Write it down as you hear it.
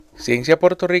Ciencia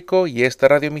Puerto Rico y esta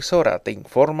radioemisora te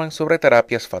informan sobre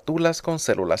terapias fatulas con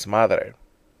células madre.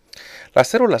 Las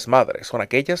células madre son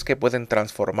aquellas que pueden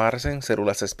transformarse en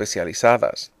células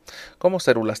especializadas, como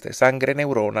células de sangre,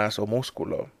 neuronas o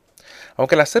músculo.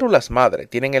 Aunque las células madre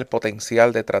tienen el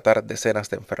potencial de tratar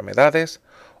decenas de enfermedades,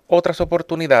 otras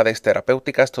oportunidades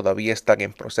terapéuticas todavía están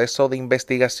en proceso de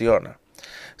investigación.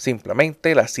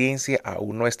 Simplemente la ciencia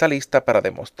aún no está lista para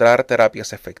demostrar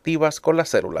terapias efectivas con las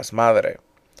células madre.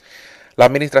 La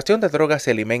Administración de Drogas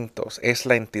y Alimentos es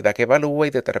la entidad que evalúa y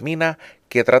determina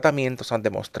qué tratamientos han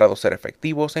demostrado ser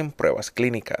efectivos en pruebas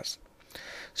clínicas.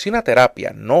 Si una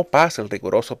terapia no pasa el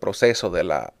riguroso proceso de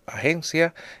la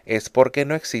agencia, es porque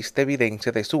no existe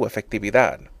evidencia de su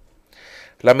efectividad.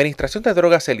 La Administración de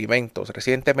Drogas y Alimentos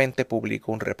recientemente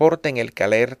publicó un reporte en el que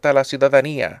alerta a la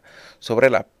ciudadanía sobre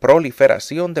la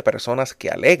proliferación de personas que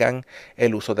alegan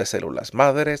el uso de células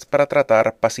madres para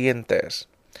tratar pacientes.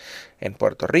 En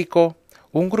Puerto Rico,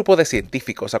 un grupo de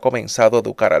científicos ha comenzado a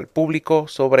educar al público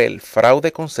sobre el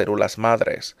fraude con células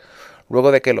madres,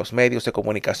 luego de que los medios de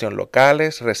comunicación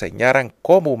locales reseñaran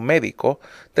cómo un médico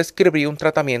describió un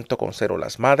tratamiento con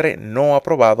células madre no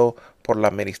aprobado por la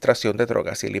Administración de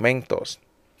Drogas y Alimentos.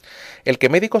 El que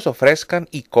médicos ofrezcan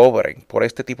y cobren por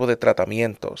este tipo de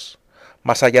tratamientos,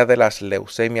 más allá de las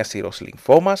leucemias y los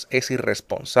linfomas, es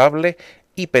irresponsable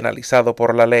y penalizado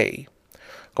por la ley.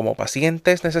 Como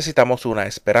pacientes necesitamos una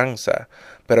esperanza,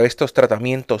 pero estos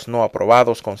tratamientos no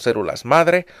aprobados con células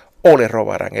madre o le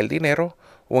robarán el dinero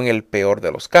o en el peor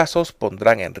de los casos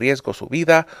pondrán en riesgo su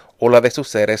vida o la de sus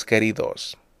seres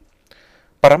queridos.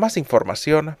 Para más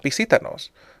información,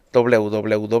 visítanos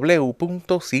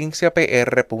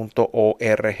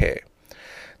www.cienciapr.org.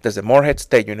 Desde Morehead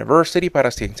State University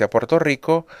para Ciencia Puerto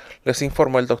Rico, les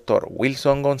informó el Dr.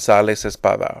 Wilson González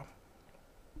Espada.